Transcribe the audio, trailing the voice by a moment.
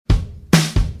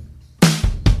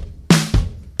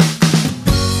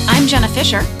Jenna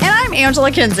Fisher. And I'm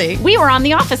Angela Kinsey. We were on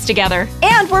The Office together.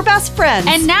 And we're best friends.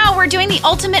 And now we're doing the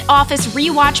Ultimate Office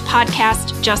Rewatch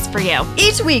podcast just for you.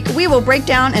 Each week, we will break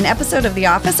down an episode of The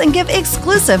Office and give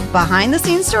exclusive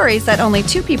behind-the-scenes stories that only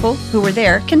two people who were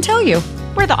there can tell you.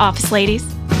 We're the Office ladies.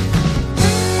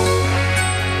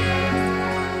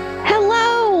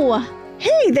 Hello.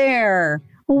 Hey there.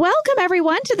 Welcome,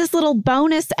 everyone, to this little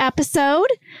bonus episode.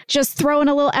 Just throwing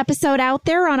a little episode out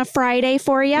there on a Friday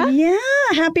for you. Yeah,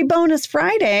 happy bonus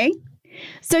Friday.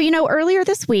 So, earlier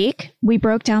this week, we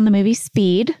broke down the movie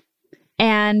Speed,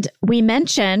 and we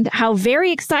mentioned how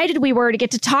very excited we were to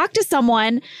get to talk to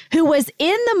someone who was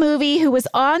in the movie, who was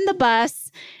on the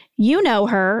bus. You know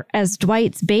her as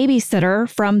Dwight's babysitter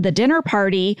from the dinner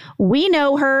party. We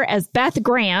know her as Beth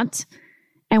Grant,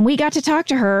 and we got to talk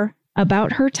to her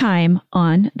about her time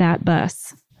on that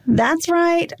bus. That's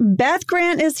right. Beth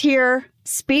Grant is here.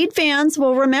 Speed fans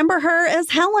will remember her as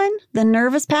Helen, the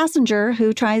nervous passenger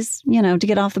who tries, to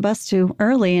get off the bus too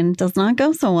early and does not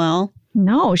go so well.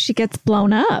 No, she gets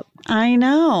blown up. I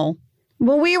know.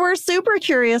 Well, we were super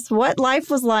curious what life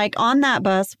was like on that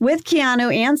bus with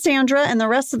Keanu and Sandra and the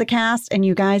rest of the cast. And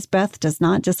you guys, Beth does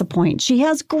not disappoint. She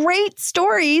has great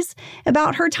stories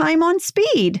about her time on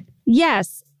Speed.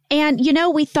 Yes. And,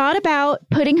 we thought about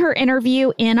putting her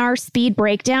interview in our Speed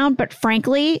breakdown, but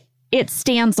frankly, it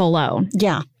stands alone.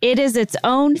 Yeah. It is its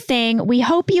own thing. We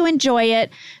hope you enjoy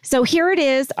it. So here it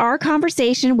is, our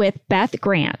conversation with Beth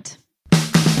Grant.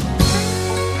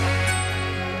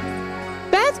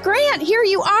 Beth Grant, here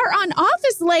you are on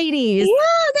Office Ladies.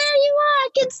 Yeah, there you are. I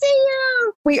can see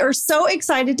you. We are so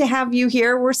excited to have you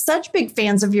here. We're such big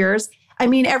fans of yours. I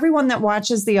mean, everyone that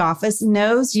watches The Office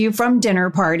knows you from Dinner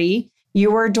Party.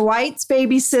 You were Dwight's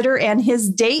babysitter and his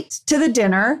date to the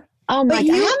dinner. Oh my God.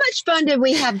 How much fun did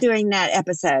we have doing that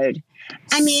episode?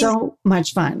 I mean, so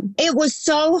much fun. It was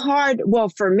so hard. Well,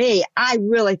 for me, I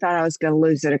really thought I was going to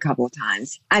lose it a couple of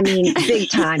times. I mean, big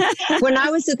time. When I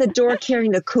was at the door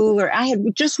carrying the cooler, I had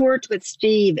just worked with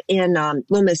Steve in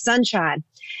Little Miss Sunshine.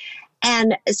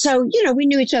 And so, we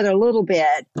knew each other a little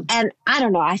bit. And I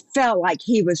don't know, I felt like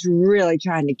he was really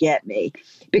trying to get me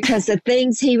because the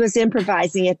things he was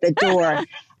improvising at the door,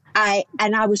 I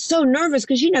was so nervous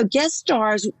because, guest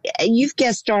stars, you've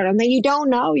guest starred on them. You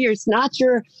don't know, it's not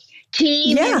your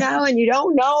team, and you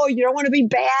don't know, you don't want to be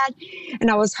bad. And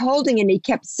I was holding and he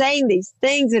kept saying these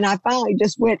things. And I finally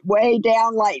just went way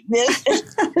down like this.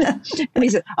 And he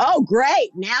said, "Oh,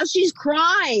 great. Now she's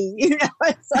crying."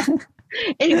 So,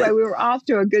 anyway, we were off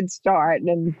to a good start,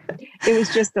 and it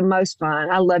was just the most fun.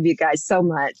 I love you guys so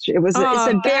much. It's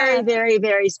a very, very,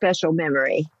 very special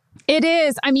memory. It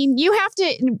is. I mean, you have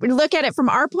to look at it from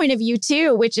our point of view,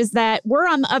 too, which is that we're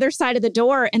on the other side of the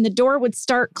door and the door would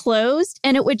start closed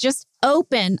and it would just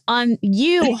open on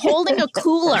you holding a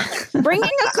cooler, bringing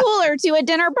a cooler to a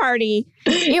dinner party.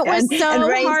 It was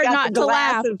so hard not to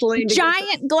laugh.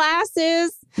 Giant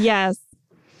glasses. Yes.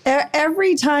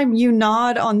 Every time you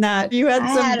nod on that, I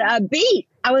had a beet.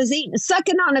 I was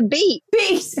sucking on a beet.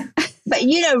 But,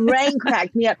 Rain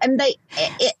cracked me up. And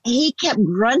he kept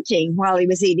grunting while he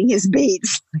was eating his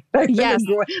beets. Yes.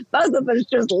 Both of us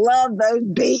just love those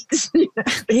beets.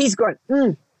 But he's going,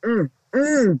 like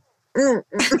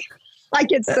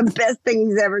it's the best thing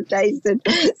he's ever tasted.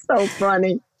 So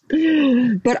funny.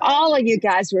 But all of you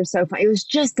guys were so fun. It was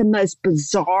just the most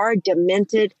bizarre,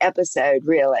 demented episode,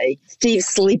 really. Steve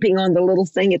sleeping on the little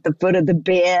thing at the foot of the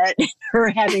bed. Her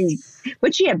having,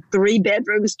 she had 3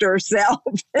 bedrooms to herself.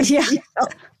 Yeah,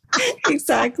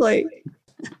 exactly.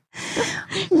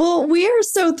 Well, we are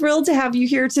so thrilled to have you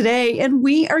here today. And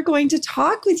we are going to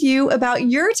talk with you about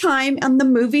your time on the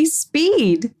movie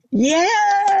Speed.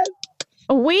 Yes.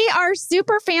 We are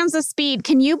super fans of Speed.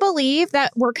 Can you believe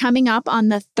that we're coming up on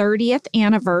the 30th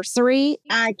anniversary?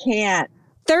 I can't.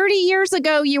 30 years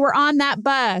ago, you were on that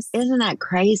bus. Isn't that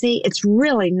crazy? It's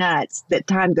really nuts that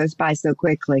time goes by so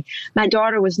quickly. My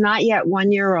daughter was not yet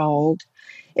 1 year old.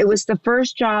 It was the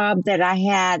first job that I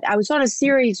had. I was on a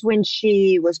series when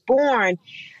she was born.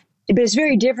 It was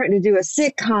very different to do a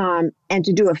sitcom and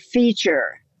to do a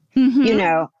feature,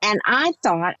 and I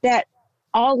thought that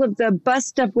all of the bus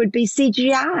stuff would be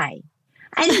CGI.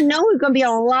 I didn't know we were going to be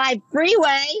on a live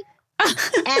freeway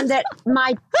and that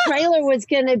my trailer was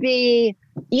going to be,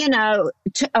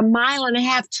 a mile and a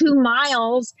half, 2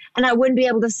 miles, and I wouldn't be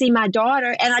able to see my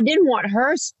daughter. And I didn't want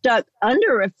her stuck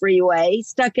under a freeway,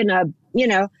 stuck in a,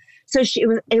 so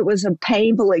it was a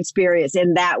painful experience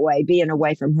in that way, being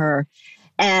away from her.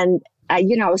 And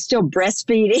I was still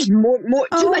breastfeeding.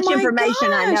 Too much information,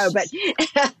 gosh. I know, but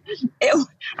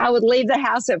I would leave the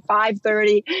house at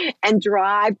 5:30 and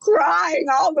drive crying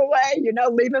all the way,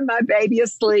 leaving my baby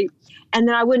asleep. And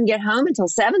then I wouldn't get home until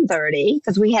 7:30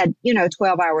 because we had,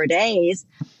 12-hour days.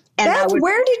 And Beth,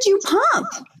 where did you pump?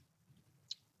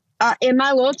 In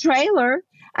my little trailer.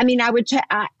 I mean, it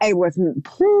was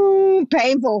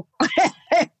painful.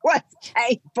 It was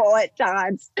painful at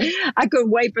times. I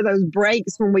couldn't wait for those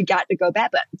breaks when we got to go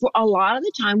back. But for a lot of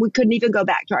the time, we couldn't even go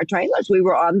back to our trailers. We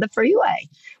were on the freeway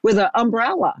with an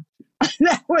umbrella.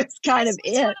 That was kind of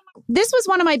it. This was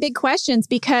one of my big questions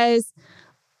because,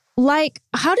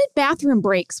 how did bathroom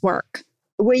breaks work?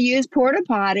 We used porta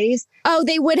potties. Oh,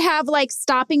 they would have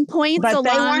stopping points but they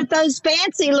weren't those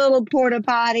fancy little porta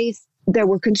potties. There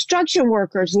were construction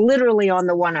workers literally on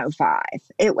the 105.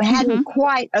 It hadn't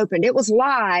quite opened. It was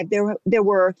live. There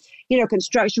were,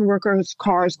 construction workers,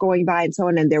 cars going by and so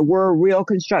on. And there were real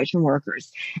construction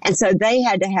workers. And so they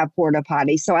had to have porta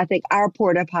potties. So I think our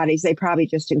porta potties, they probably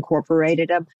just incorporated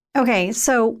them. Okay.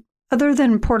 So other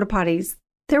than porta potties,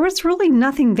 there was really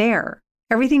nothing there.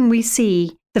 Everything we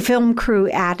see, the film crew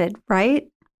added, right?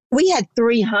 We had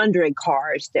 300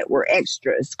 cars that were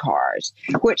extras cars,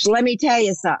 which let me tell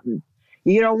you something.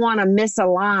 You don't want to miss a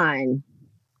line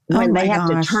when they have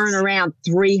to turn around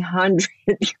 300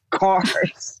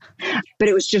 cars. But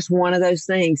it was just one of those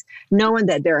things, knowing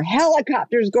that there are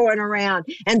helicopters going around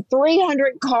and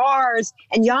 300 cars.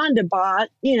 And Jan de Bont,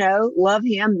 love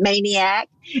him, maniac.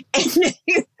 And,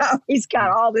 he's got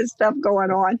all this stuff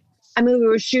going on. I mean, we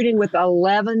were shooting with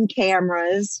 11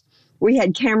 cameras. We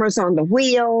had cameras on the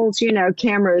wheels,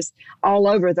 cameras all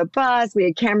over the bus. We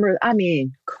had cameras,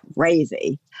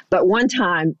 crazy. But one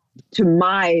time, to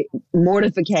my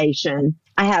mortification,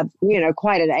 I have,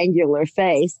 quite an angular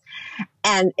face.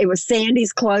 And it was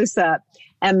Sandy's close-up.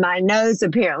 And my nose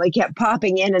apparently kept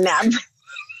popping in and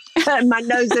out. My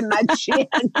nose and my chin.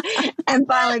 And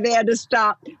finally, they had to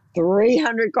stop.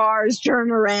 300 cars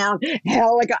turn around.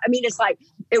 It's like,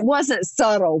 it wasn't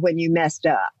subtle when you messed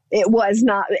up. It was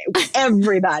not.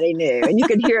 Everybody knew. And you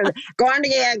could hear, going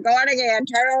again, turn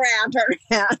around.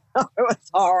 It was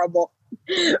horrible.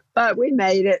 But we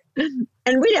made it.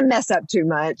 And we didn't mess up too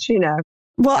much,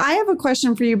 Well, I have a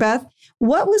question for you, Beth.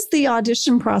 What was the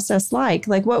audition process like?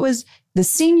 What was the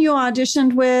scene you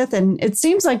auditioned with? And it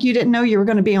seems like you didn't know you were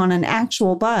going to be on an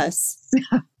actual bus.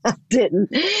 I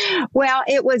didn't. Well,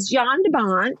 it was Jan de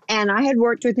Bont, and I had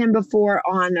worked with him before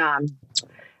on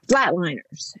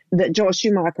Flatliners that Joel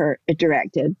Schumacher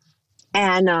directed.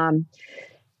 And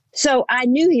so I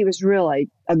knew he was really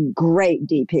a great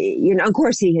DP. Of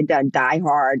course, he had done Die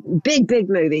Hard, big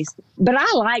movies, but I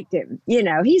liked him.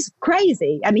 He's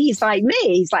crazy. I mean, he's like me.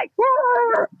 He's like,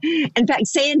 "Whoa." In fact,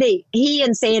 he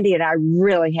and Sandy and I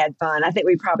really had fun. I think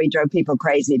we probably drove people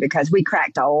crazy because we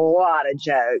cracked a lot of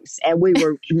jokes and we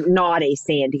were naughty,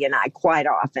 Sandy and I, quite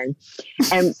often.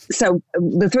 And so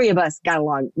the three of us got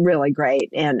along really great.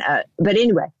 And, but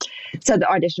anyway, so the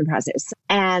audition process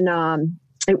and,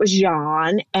 it was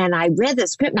Jan, and I read the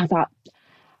script and I thought,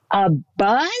 a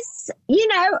bus,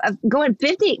 going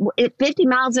 50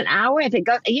 miles an hour, if it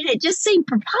goes, it just seemed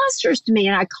preposterous to me.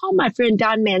 And I called my friend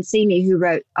Don Mancini, who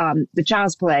wrote the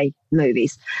Child's Play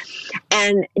movies.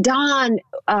 And Don,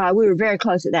 we were very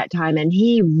close at that time, and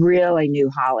he really knew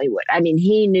Hollywood. I mean,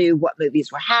 he knew what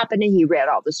movies were happening. He read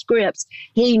all the scripts.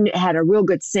 He had a real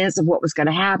good sense of what was going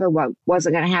to happen, what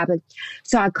wasn't going to happen.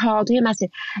 So I called him. I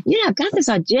said, I've got this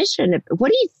audition.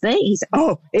 What do you think? He said,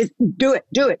 do it.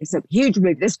 It's a huge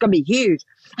movie. This is going to be huge.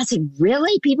 I said,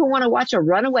 really? People want to watch a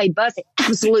runaway bus?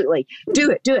 Absolutely.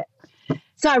 Do it.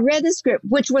 So I read the script,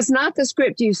 which was not the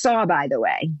script you saw, by the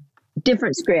way.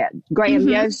 Different script. Graham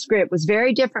Yo's script was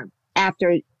very different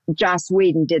after Joss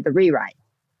Whedon did the rewrite.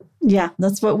 Yeah,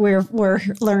 that's what we're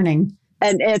learning.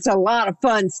 And it's a lot of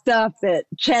fun stuff that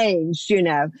changed,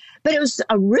 But it was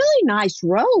a really nice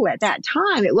role at that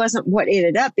time. It wasn't what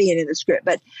ended up being in the script,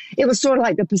 but it was sort of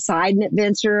like the Poseidon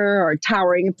Adventure or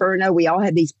Towering Inferno. We all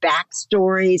had these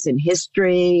backstories and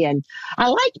history. And I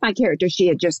liked my character. She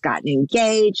had just gotten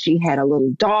engaged. She had a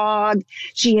little dog.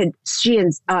 She and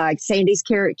Sandy's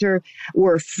character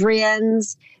were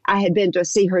friends. I had been to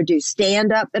see her do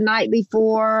stand-up the night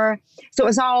before. So it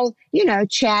was all,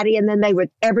 chatty. And then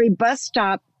every bus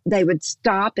stop, they would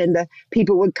stop and the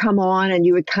people would come on and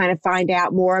you would kind of find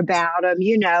out more about them,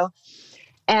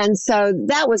 And so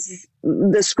that was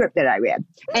the script that I read.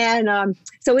 And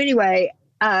so anyway,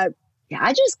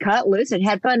 I just cut loose and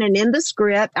had fun. And in the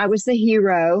script, I was the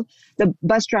hero. The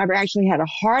bus driver actually had a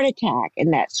heart attack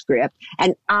in that script.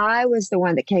 And I was the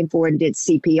one that came forward and did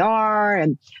CPR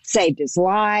and saved his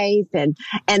life. And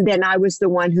then I was the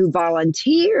one who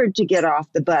volunteered to get off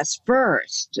the bus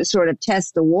first to sort of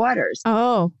test the waters.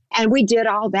 Oh. And we did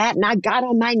all that. And I got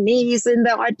on my knees in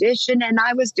the audition and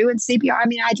I was doing CPR. I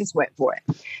mean, I just went for it.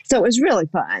 So it was really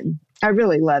fun. I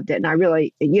really loved it. And I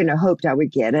really, hoped I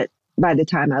would get it by the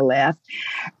time I left.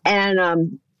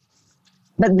 And,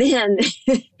 but then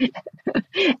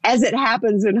as it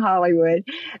happens in Hollywood,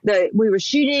 we were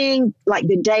shooting like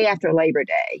the day after Labor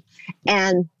Day.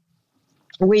 And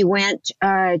we went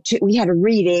we had a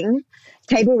reading,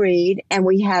 table read, and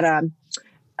we had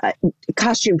a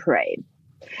costume parade.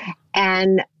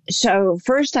 And so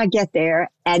first I get there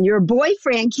and your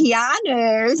boyfriend,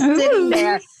 Keanu, sitting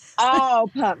there all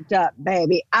pumped up,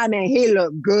 baby. I mean, he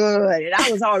looked good. And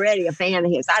I was already a fan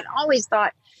of his. I'd always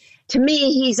thought, to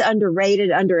me, he's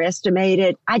underrated,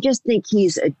 underestimated. I just think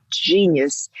he's a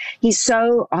genius. He's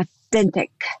so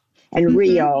authentic and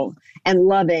real and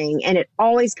loving, and it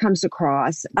always comes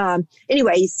across.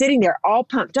 Anyway, he's sitting there all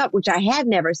pumped up, which I had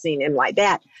never seen him like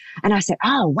that. And I said,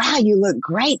 oh, wow, you look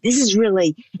great. This is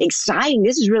really exciting.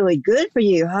 This is really good for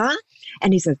you, huh?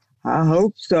 And he said, I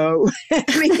hope so.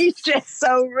 I mean, he's just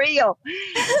so real.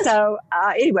 So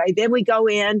anyway, then we go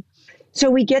in. So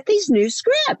we get these new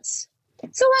scripts.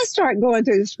 So I start going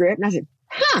through the script and I said,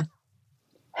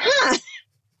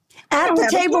 At the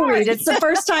table read, it's the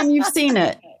first time you've seen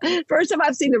it. First time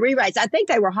I've seen the rewrites. I think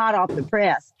they were hot off the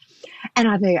press. And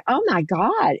I think, oh my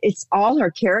God, it's all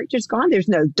her characters gone. There's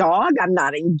no dog. I'm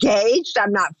not engaged.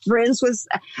 I'm not friends with.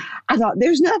 I thought,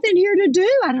 there's nothing here to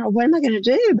do. I don't know, what am I going to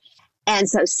do? And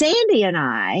so Sandy and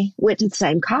I went to the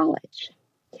same college.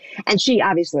 And she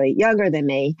obviously younger than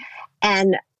me.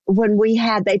 And when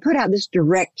they put out this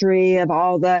directory of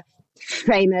all the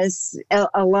famous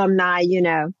alumni,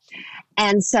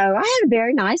 And so I had a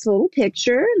very nice little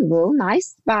picture, a little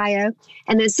nice bio.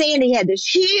 And then Sandy had this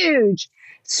huge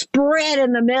spread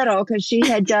in the middle because she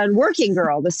had done Working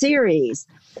Girl, the series.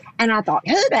 And I thought,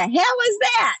 who the hell is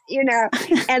that?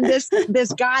 And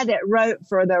this guy that wrote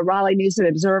for the Raleigh News and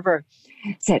Observer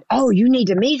said, oh, you need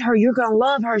to meet her. You're going to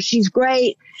love her. She's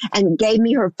great. And gave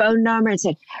me her phone number and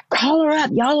said, call her up.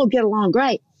 Y'all will get along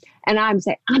great. And I'm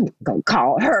saying, I'm going to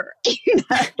call her.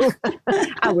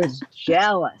 I was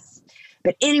jealous.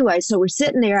 But anyway, so we're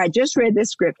sitting there. I just read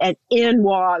this script and in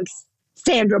walks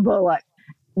Sandra Bullock,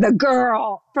 the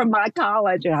girl from my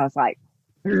college. And I was like,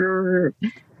 Rrr.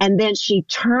 And then she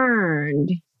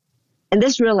turned, and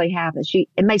this really happened.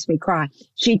 It makes me cry.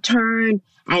 She turned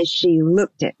and she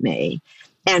looked at me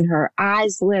and her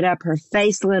eyes lit up, her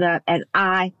face lit up, and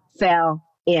I fell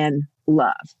in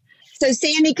love. So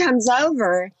Sandy comes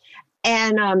over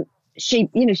and, she's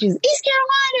East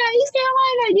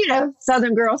Carolina,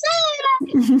 Southern girls.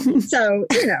 So,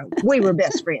 we were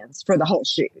best friends for the whole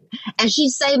shoot. And she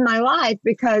saved my life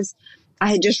because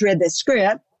I had just read this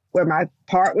script where my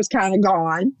part was kind of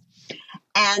gone.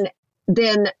 And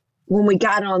then when we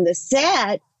got on the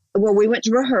set, we went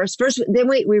to rehearse first. Then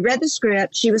we read the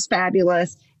script. She was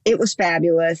fabulous. It was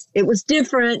fabulous. It was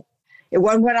different. It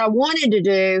wasn't what I wanted to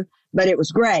do, but it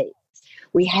was great.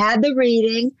 We had the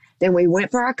reading. Then we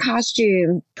went for our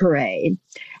costume parade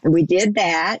and we did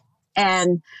that.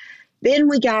 And then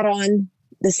we got on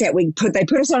the set. They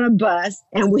put us on a bus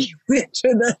and we went to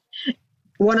the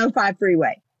 105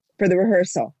 freeway for the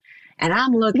rehearsal. And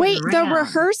I'm looking Wait, around. The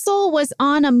rehearsal was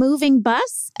on a moving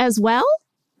bus as well?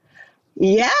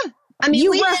 Yeah. I mean,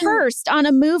 you rehearsed on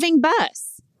a moving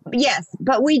bus. Yes,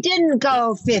 but we didn't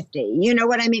go 50. You know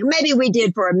what I mean? Maybe we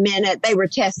did for a minute. They were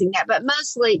testing that, but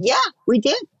mostly, yeah, we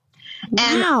did.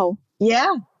 And, wow.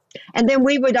 Yeah. And then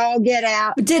we would all get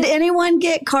out. Did anyone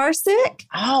get car sick?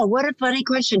 Oh, what a funny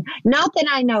question. Not that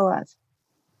I know of.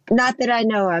 Not that I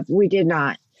know of. We did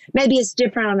not. Maybe it's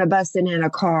different on a bus than in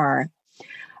a car.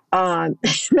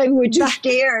 Maybe we're too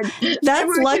scared.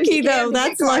 That's lucky, though.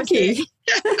 That's lucky.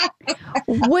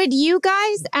 Would you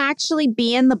guys actually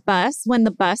be in the bus when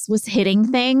the bus was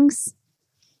hitting things?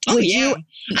 Oh, yeah.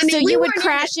 You would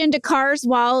crash into cars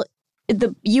while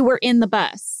you were in the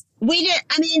bus? We did.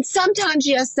 I mean, sometimes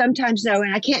yes, sometimes no.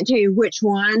 And I can't tell you which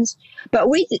ones, but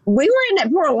we were in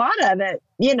it for a lot of it,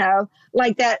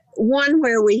 like that one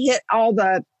where we hit all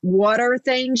the water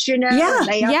things,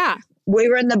 Yeah. We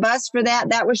were in the bus for that.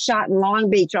 That was shot in Long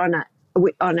Beach on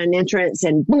an entrance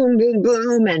and boom, boom,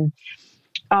 boom. And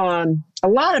a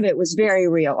lot of it was very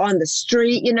real on the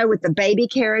street, with the baby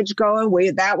carriage going.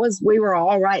 We were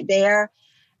all right there.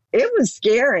 It was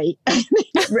scary.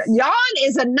 Jan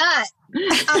is a nut.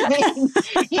 I mean,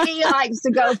 he likes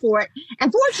to go for it.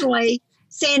 And fortunately,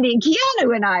 Sandy and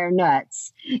Keanu and I are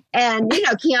nuts. And,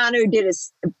 Keanu did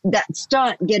that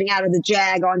stunt getting out of the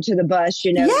Jag onto the bus,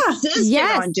 insisted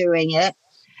on doing it.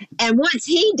 And once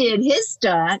he did his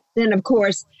stunt, then, of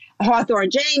course, Hawthorne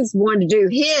James wanted to do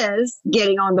his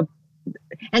getting on the.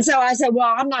 And so I said,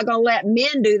 well, I'm not going to let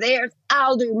men do theirs.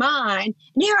 I'll do mine.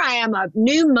 And here I am, a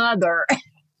new mother.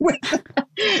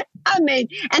 And they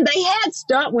had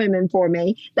stunt women for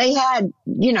me. They had,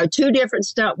 2 different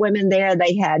stunt women there.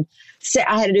 I had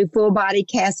to do full body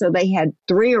cast. So they had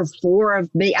 3 or 4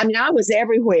 of me. I mean, I was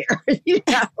everywhere,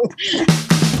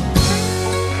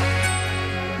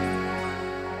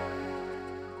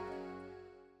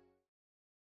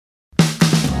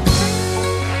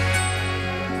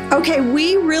 Okay,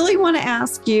 we really want to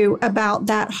ask you about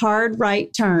that hard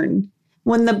right turn.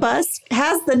 When the bus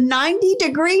has the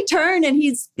 90-degree turn and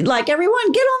he's like,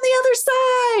 everyone get on the other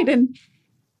side.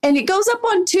 And it goes up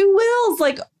on 2 wheels.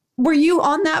 Like, were you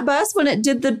on that bus when it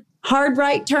did the hard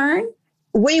right turn?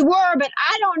 We were, but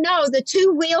I don't know. The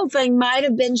 2-wheel thing might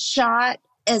have been shot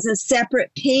as a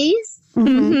separate piece.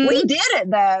 Mm-hmm. We did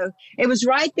it, though. It was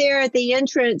right there at the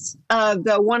entrance of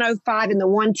the 105 and the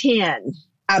 110.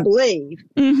 I believe.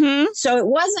 Mm-hmm. So it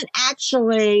wasn't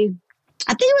actually,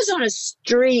 I think it was on a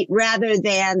street rather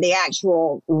than the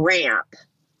actual ramp,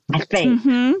 I think. Mm-hmm.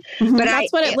 Mm-hmm. But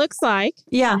that's what it looks like.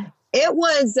 Yeah. It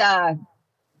was,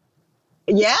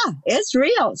 it's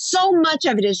real. So much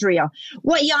of it is real.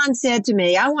 What Jan said to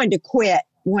me, I wanted to quit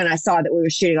when I saw that we were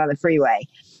shooting on the freeway.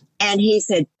 And he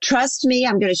said, trust me,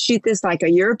 I'm going to shoot this like a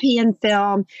European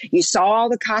film. You saw all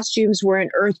the costumes were in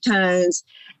earth tones.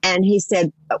 And he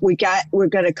said, we're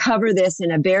going to cover this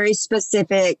in a very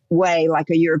specific way,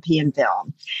 like a European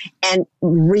film, and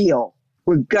real.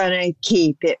 We're going to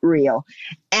keep it real.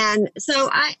 And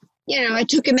so I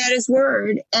took him at his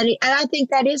word, and I think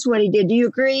that is what he did. Do you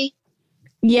agree?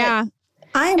 Yeah.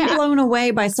 I am blown away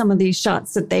by some of these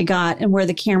shots that they got and where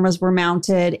the cameras were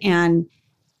mounted. And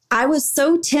I was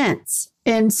so tense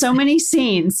in so many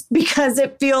scenes because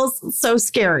it feels so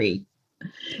scary.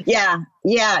 Yeah,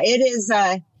 it is.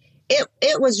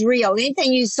 It was real.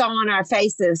 Anything you saw on our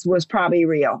faces was probably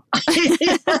real.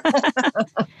 I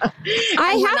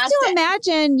have to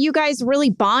imagine you guys really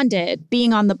bonded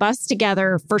being on the bus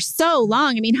together for so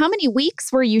long. I mean, how many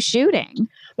weeks were you shooting?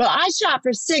 Well, I shot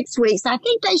for 6 weeks. I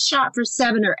think they shot for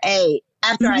 7 or 8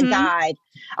 after I died.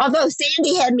 Although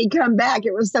Sandy had me come back,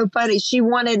 it was so funny. She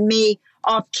wanted me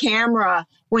off camera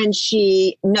when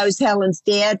she knows Helen's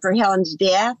dead for Helen's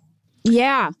death.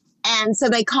 Yeah. And so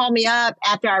they called me up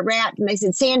after I wrapped and they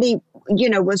said, Sandy,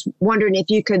 was wondering if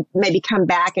you could maybe come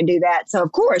back and do that. So,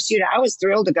 of course, I was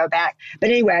thrilled to go back. But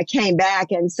anyway, I came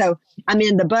back. And so I'm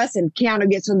in the bus and Keanu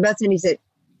gets on the bus and he said,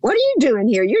 what are you doing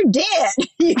here? You're dead.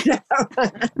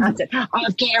 I said,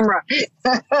 off camera.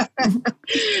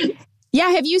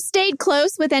 Yeah. Have you stayed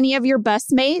close with any of your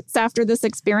bus mates after this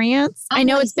experience? I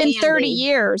know it's been 30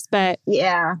 years, but.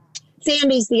 Yeah.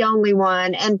 Sandy's the only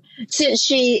one. And since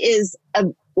she is a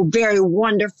very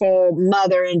wonderful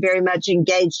mother and very much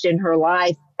engaged in her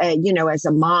life, as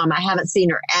a mom, I haven't seen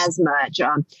her as much.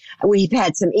 We've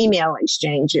had some email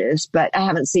exchanges, but I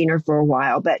haven't seen her for a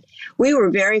while. But we were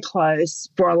very close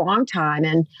for a long time.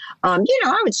 And, I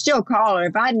would still call her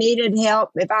if I needed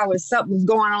help. If something was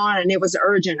going on and it was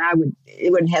urgent, I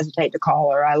wouldn't hesitate to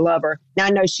call her. I love her. Now I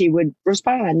know she would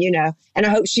respond, and I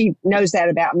hope she knows that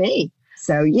about me.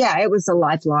 So, yeah, it was a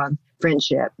lifelong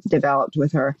friendship developed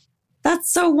with her.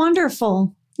 That's so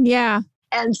wonderful. Yeah.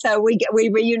 And so we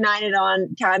reunited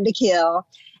on Time to Kill.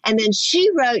 And then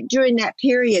during that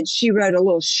period, she wrote a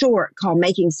little short called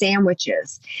Making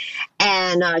Sandwiches.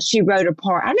 And she wrote a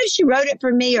part. I don't know if she wrote it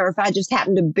for me or if I just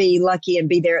happened to be lucky and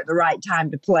be there at the right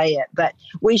time to play it. But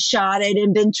we shot it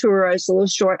in Ventura. It's a little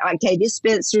short. Octavia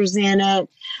Spencer's in it.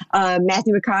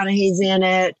 Matthew McConaughey's in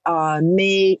it.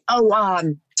 Me.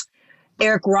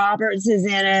 Eric Roberts is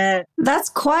in it. That's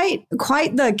quite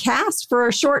the cast for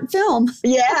a short film.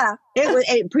 Yeah,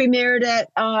 it premiered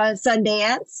at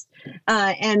Sundance,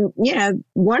 and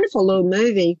wonderful little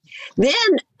movie. Then,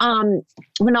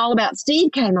 when All About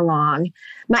Steve came along,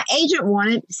 my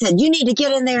agent said you need to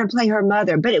get in there and play her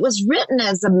mother, but it was written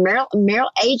as a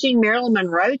aging Marilyn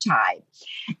Monroe type,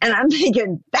 and I'm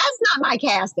thinking that's not my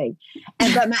casting.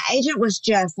 But my agent was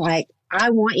just like,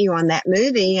 I want you on that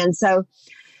movie, and so.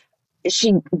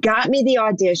 She got me the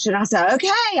audition. I said,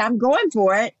 okay, I'm going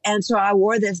for it. And so I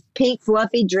wore this pink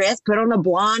fluffy dress, put on a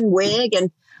blonde wig and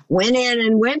went in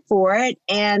and went for it.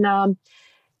 And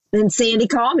then Sandy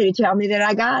called me to tell me that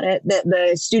I got it, that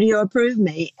the studio approved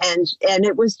me. And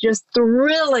it was just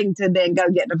thrilling to then go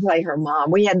get to play her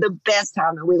mom. We had the best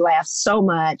time and we laughed so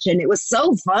much. And it was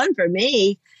so fun for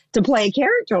me to play a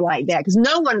character like that because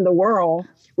no one in the world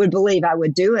would believe I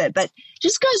would do it. But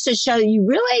just goes to show you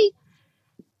really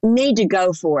need to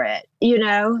go for it,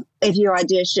 if you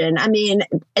audition. I mean,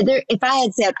 if I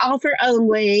had said offer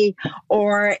only,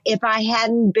 or if I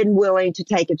hadn't been willing to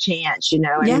take a chance, and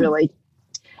really,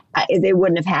 it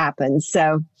wouldn't have happened.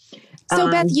 So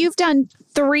Beth, you've done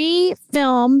 3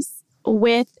 films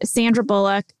with Sandra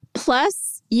Bullock,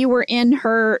 plus you were in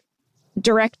her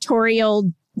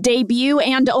directorial debut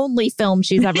and only film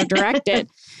she's ever directed.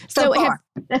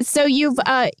 So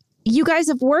you guys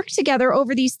have worked together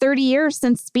over these 30 years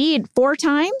since Speed 4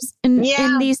 times in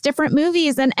these different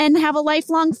movies and have a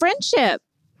lifelong friendship.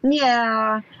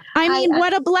 Yeah. I mean,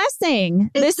 what a blessing.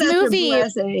 This movie. A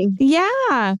blessing.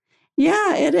 Yeah.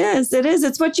 Yeah, it is. It is.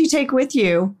 It's what you take with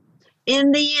you.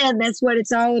 In the end, that's what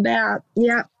it's all about.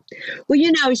 Yeah.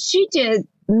 Well, she did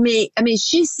me. I mean,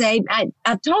 she saved,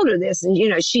 I've told her this and,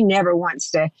 she never wants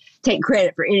to take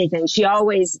credit for anything. She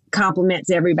always compliments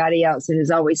everybody else and is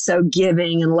always so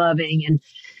giving and loving.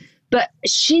 But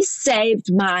she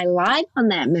saved my life on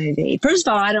that movie. First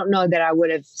of all, I don't know that I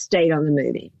would have stayed on the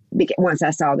movie once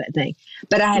I saw that thing,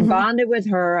 but I had bonded with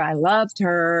her. I loved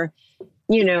her.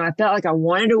 I felt like I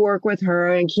wanted to work with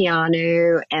her and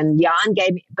Keanu, and Jan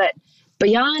gave me, but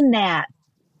beyond that,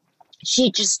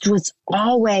 she just was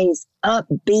always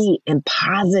upbeat and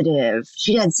positive.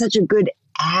 She had such a good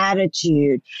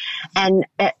attitude. And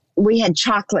we had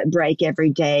chocolate break every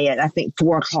day at, I think,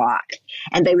 4:00.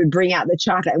 And they would bring out the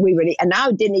chocolate and we would eat. And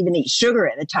I didn't even eat sugar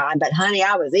at the time, but honey,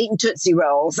 I was eating Tootsie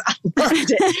Rolls. I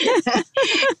loved it.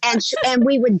 and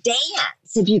we would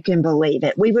dance, if you can believe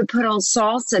it. We would put on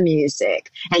salsa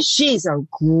music. And she's a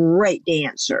great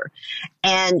dancer.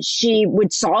 And she would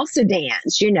salsa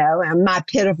dance, and my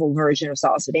pitiful version of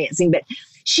salsa dancing. But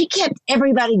she kept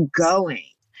everybody going.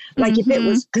 Like if it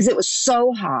was, because it was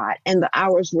so hot and the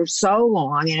hours were so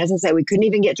long. And as I say, we couldn't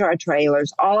even get to our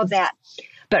trailers, all of that.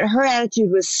 But her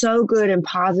attitude was so good and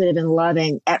positive and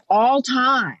loving at all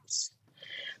times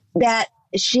that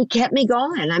she kept me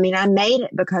going. I mean, I made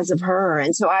it because of her.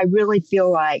 And so I really feel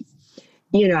like,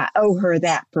 I owe her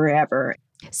that forever.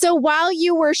 So while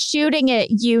you were shooting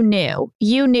it, you knew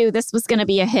this was going to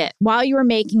be a hit. While you were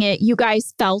making it, you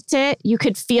guys felt it. You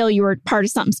could feel you were part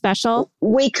of something special.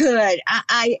 We could.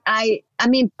 I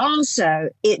mean, also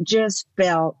it just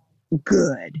felt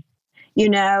good.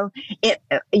 Jan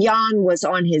was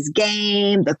on his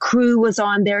game. The crew was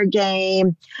on their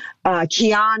game.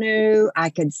 Keanu,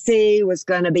 I could see, was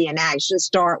going to be an action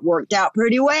star. It worked out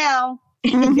pretty well.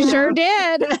 Sure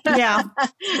did. Yeah.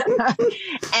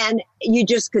 And you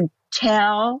just could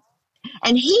tell.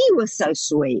 And he was so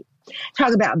sweet.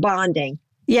 Talk about bonding.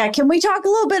 Yeah. Can we talk a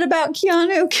little bit about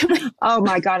Keanu? Oh,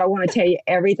 my God. I want to tell you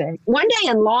everything. One day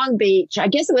in Long Beach, I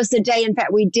guess it was the day, in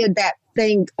fact, we did that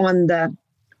thing on the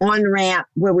on-ramp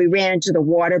where we ran into the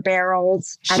water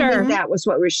barrels. Sure. I think that was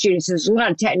what we were shooting. So there's a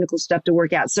lot of technical stuff to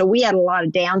work out. So we had a lot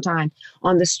of downtime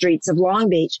on the streets of Long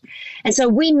Beach. And so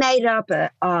we made up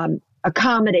a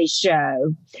comedy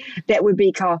show that would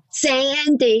be called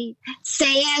Sandy,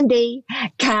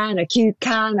 kind of cute,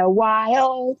 kind of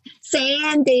wild,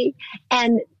 Sandy.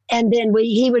 And then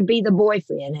he would be the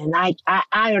boyfriend. And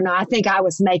I don't know, I think I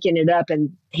was making it up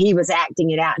and he was acting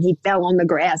it out and he fell on the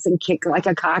grass and kicked like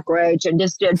a cockroach and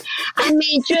just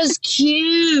just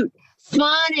cute,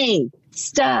 funny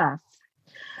stuff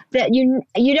that you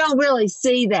don't really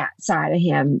see that side of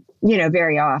him,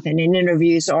 very often in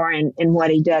interviews or in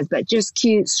what he does, but just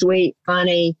cute, sweet,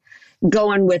 funny,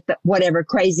 going with whatever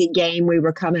crazy game we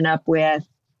were coming up with.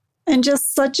 And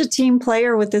just such a team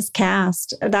player with this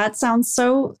cast. That sounds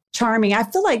so charming. I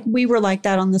feel like we were like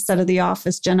that on the set of The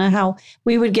Office, Jenna, how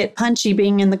we would get punchy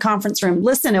being in the conference room.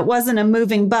 Listen, it wasn't a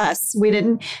moving bus. We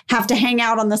didn't have to hang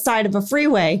out on the side of a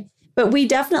freeway, but we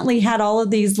definitely had all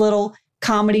of these little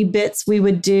comedy bits we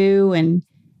would do and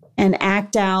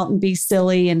act out and be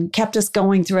silly and kept us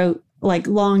going through like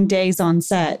long days on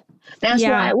set. That's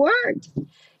why it worked.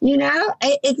 You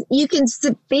can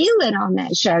feel it on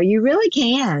that show. You really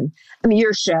can. I mean,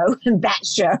 your show and that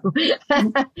show.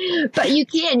 But you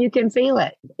can feel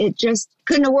it. It just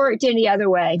couldn't have worked any other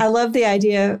way. I love the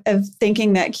idea of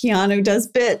thinking that Keanu does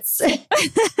bits.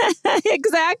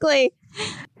 Exactly.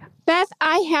 Beth,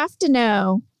 I have to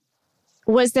know,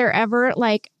 was there ever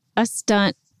like a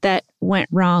stunt that went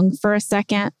wrong for a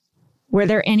second? Were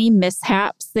there any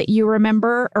mishaps that you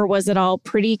remember, or was it all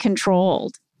pretty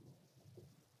controlled?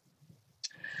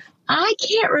 I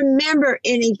can't remember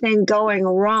anything going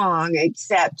wrong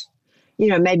except,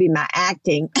 maybe my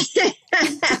acting.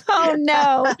 Oh,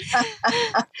 no.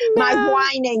 My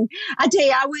whining. I tell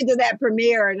you, I went to that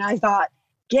premiere and I thought,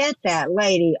 get that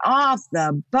lady off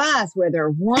the bus with her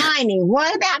whining.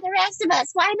 What about the rest of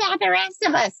us? What about the rest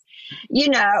of us?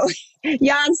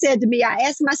 Jan said to me, I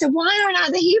asked him, I said, why aren't I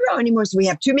the hero anymore? So we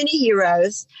have too many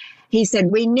heroes. He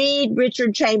said, we need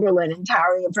Richard Chamberlain in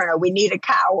Towering Inferno. We need a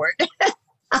coward.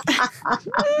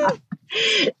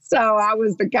 So I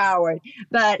was the coward.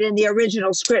 But in the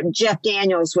original script, Jeff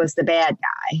Daniels was the bad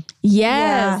guy.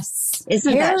 Yes.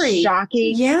 Isn't that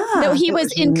shocking? Yeah. No, he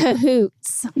was in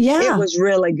cahoots. Yeah. It was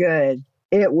really good.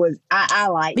 It was, I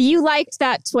liked it. You liked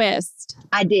that twist.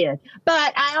 I did.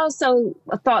 But I also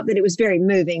thought that it was very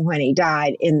moving when he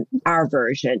died in our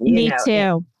version. Me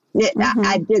too.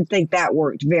 I did think that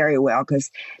worked very well because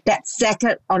that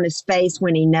second on his face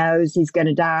when he knows he's going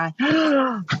to die.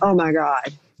 Oh, my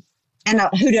God. And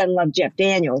who doesn't love Jeff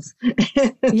Daniels?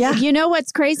 Yeah. You know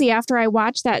what's crazy? After I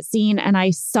watched that scene and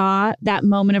I saw that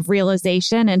moment of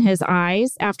realization in his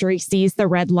eyes after he sees the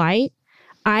red light,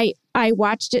 I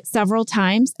watched it several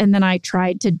times and then I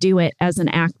tried to do it as an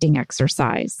acting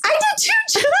exercise. I did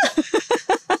too.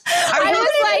 I was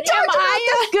like, am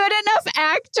I a good enough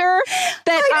actor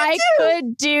that I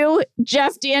could do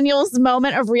Jeff Daniels'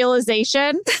 moment of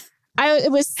realization?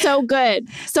 It was so good.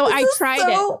 So I tried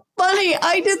it. So funny.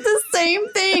 I did the same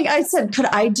thing. I said, could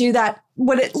I do that?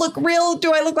 Would it look real?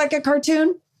 Do I look like a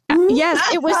cartoon?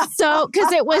 Yes, it was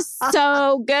because it was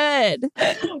so good.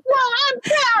 Well, I'm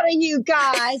proud of you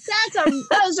guys.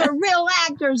 Those are real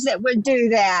actors that would do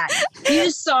that.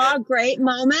 You saw a great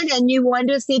moment and you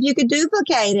wanted to see if you could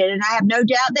duplicate it. And I have no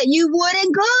doubt that you would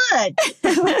and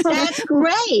could. That's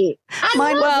great.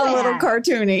 Mine was a little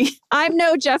cartoony. I'm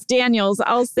no Jeff Daniels.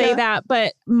 I'll say that.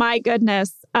 But my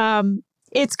goodness.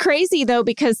 It's crazy, though,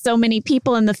 because so many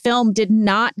people in the film did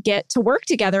not get to work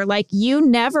together. Like, you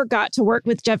never got to work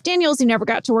with Jeff Daniels. You never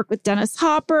got to work with Dennis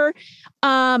Hopper.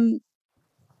 Dennis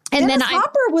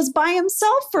Hopper was by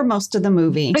himself for most of the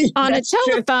movie. On a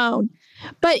telephone.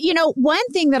 True. But, one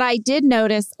thing that I did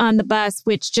notice on the bus,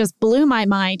 which just blew my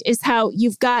mind, is how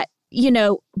you've got,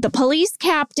 the police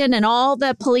captain and all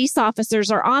the police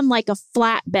officers are on like a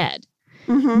flatbed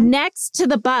next to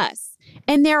the bus.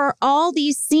 And there are all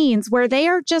these scenes where they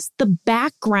are just the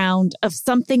background of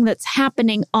something that's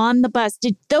happening on the bus.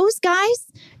 Did those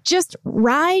guys just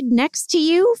ride next to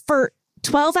you for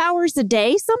 12 hours a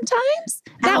day sometimes?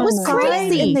 That was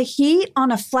crazy. In the heat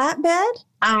on a flatbed?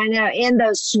 I know. In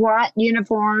those SWAT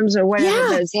uniforms or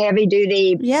whatever, those heavy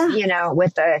duty,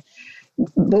 with the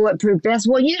bulletproof vest.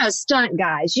 Well, stunt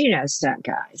guys.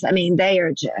 I mean, they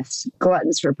are just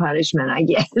gluttons for punishment, I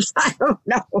guess. I don't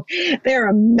know. They're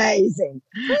amazing.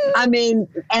 I mean,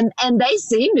 and they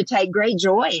seem to take great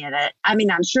joy in it. I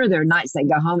mean, I'm sure there are nights they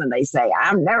go home and they say,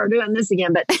 I'm never doing this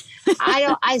again. But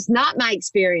it's not my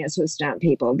experience with stunt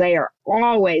people. They are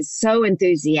always so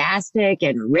enthusiastic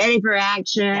and ready for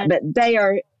action, but they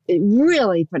are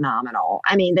really phenomenal.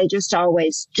 I mean, they just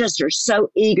always are so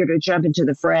eager to jump into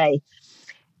the fray.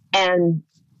 And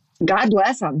God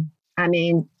bless them. I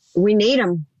mean, we need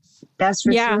them. That's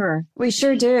for sure. We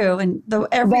sure do. And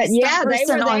every person they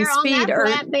were there on Speed on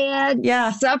that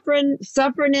flatbed,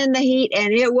 suffering in the heat,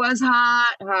 and it was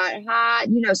hot.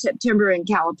 September in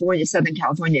California, Southern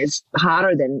California is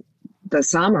hotter than the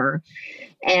summer,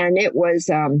 and it was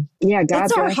God.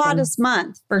 It's our hottest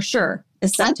month for sure.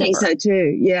 I think so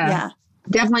too. Yeah,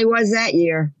 definitely was that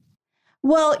year.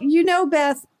 Well,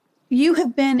 Beth, you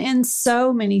have been in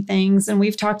so many things, and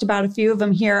we've talked about a few of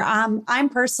them here. I'm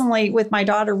personally with my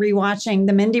daughter rewatching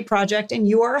The Mindy Project, and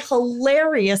you are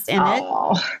hilarious in it.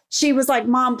 She was like,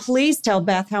 Mom, please tell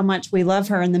Beth how much we love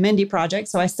her in The Mindy Project.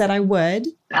 So I said I would.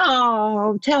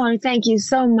 Oh, tell her thank you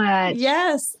so much.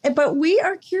 Yes. But we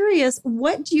are curious,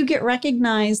 what do you get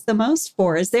recognized the most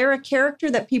for? Is there a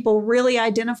character that people really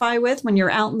identify with when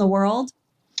you're out in the world?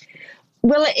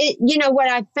 Well,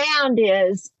 what I found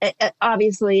is,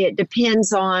 obviously, it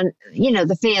depends on,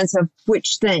 the fans of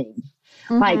which thing.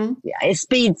 Like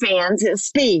Speed fans, it's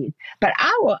Speed. But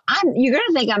you're going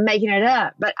to think I'm making it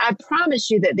up, but I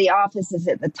promise you that The Office is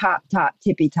at the top,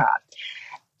 tippy top.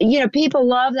 People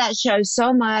love that show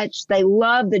so much. They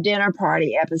love the dinner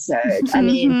party episodes. I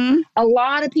mean, a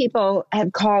lot of people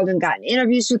have called and gotten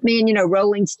interviews with me, and,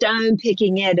 Rolling Stone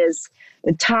picking it as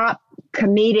the top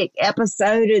comedic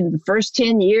episode in the first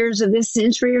 10 years of this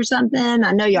century or something.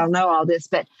 I know y'all know all this,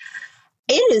 but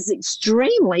it is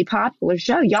extremely popular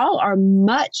show. Y'all are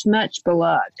much, much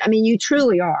beloved. I mean, you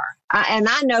truly are. And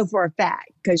I know for a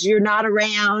fact, because you're not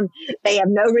around. They have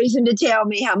no reason to tell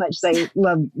me how much they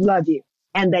love you.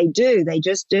 And they do. They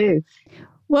just do.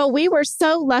 Well, we were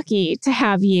so lucky to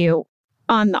have you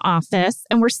on The Office,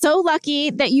 and we're so lucky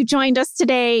that you joined us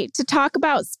today to talk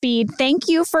about Speed. Thank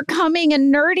you for coming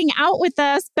and nerding out with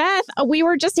us, Beth. We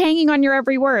were just hanging on your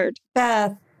every word.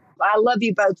 Beth, I love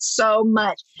you both so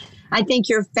much. I think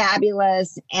you're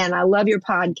fabulous, and I love your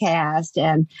podcast.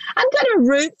 And I'm going to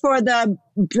root for the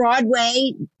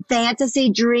Broadway fantasy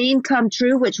dream come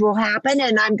true, which will happen.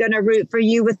 And I'm going to root for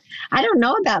you with, I don't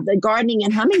know about the gardening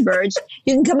and hummingbirds.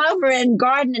 You can come over and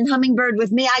garden and hummingbird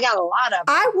with me. I got a lot of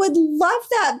them. I would love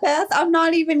that, Beth. I'm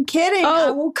not even kidding.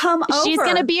 I will come over. She's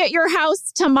going to be at your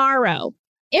house tomorrow.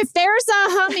 If there's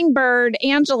a hummingbird,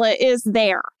 Angela is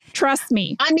there. Trust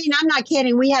me. I mean, I'm not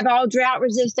kidding. We have all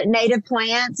drought-resistant native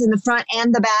plants in the front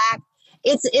and the back.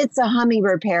 It's a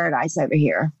hummingbird paradise over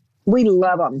here. We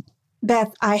love them.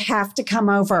 Beth, I have to come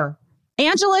over.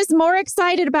 Angela's more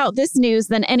excited about this news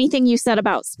than anything you said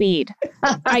about Speed.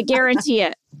 I guarantee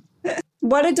it.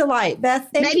 What a delight. Beth,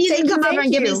 maybe you can come over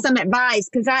and give me some advice,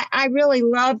 because I really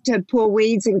love to pull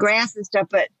weeds and grass and stuff,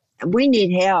 but we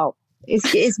need help.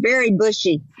 It's very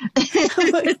bushy.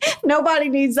 Nobody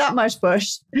needs that much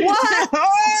bush. What?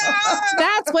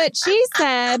 That's what she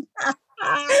said.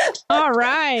 All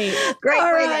right. Great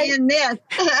way to end this.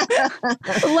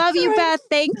 Love you, Beth.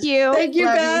 Thank you. Thank you,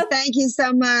 Beth. Thank you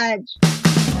so much.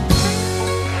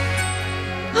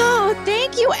 Oh,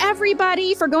 thank you,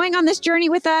 everybody, for going on this journey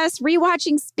with us,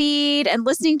 rewatching Speed and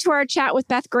listening to our chat with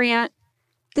Beth Grant.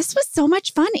 This was so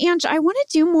much fun, Ange. I want to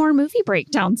do more movie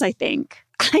breakdowns, I think.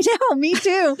 I know, me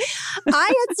too.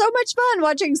 I had so much fun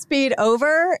watching Speed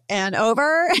over and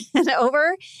over and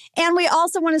over. And we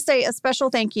also want to say a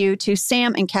special thank you to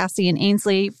Sam and Cassie and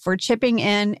Ainsley for chipping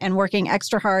in and working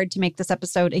extra hard to make this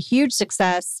episode a huge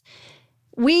success.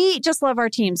 We just love our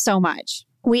team so much.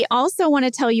 We also want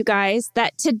to tell you guys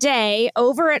that today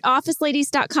over at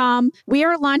officeladies.com, we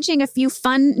are launching a few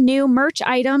fun new merch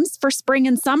items for spring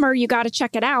and summer. You got to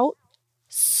check it out.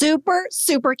 Super,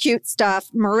 super cute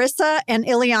stuff. Marissa and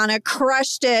Ileana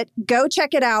crushed it. Go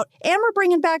check it out. And we're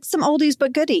bringing back some oldies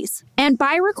but goodies. And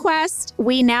by request,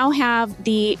 we now have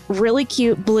the really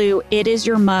cute blue It Is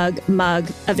Your Mug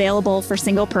available for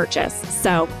single purchase.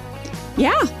 So,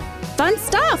 yeah, fun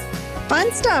stuff.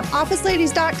 Fun stuff.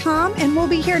 Officeladies.com. And we'll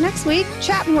be here next week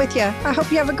chatting with you. I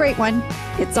hope you have a great one.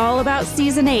 It's all about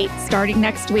season 8 starting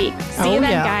next week. See you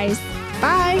then, guys.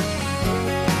 Bye.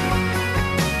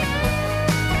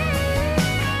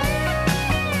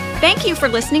 Thank you for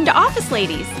listening to Office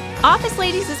Ladies. Office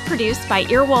Ladies is produced by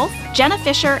Earwolf, Jenna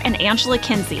Fisher, and Angela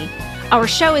Kinsey. Our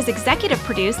show is executive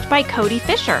produced by Cody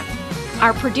Fisher.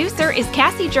 Our producer is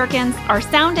Cassie Jerkins, our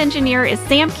sound engineer is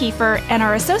Sam Kiefer, and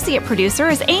our associate producer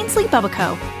is Ainsley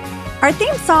Bubico. Our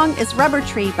theme song is Rubber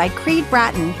Tree by Creed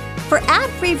Bratton. For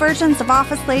ad-free versions of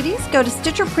Office Ladies, go to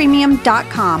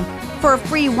StitcherPremium.com. For a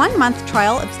free 1-month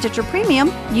trial of Stitcher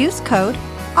Premium, use code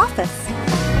OFFICE.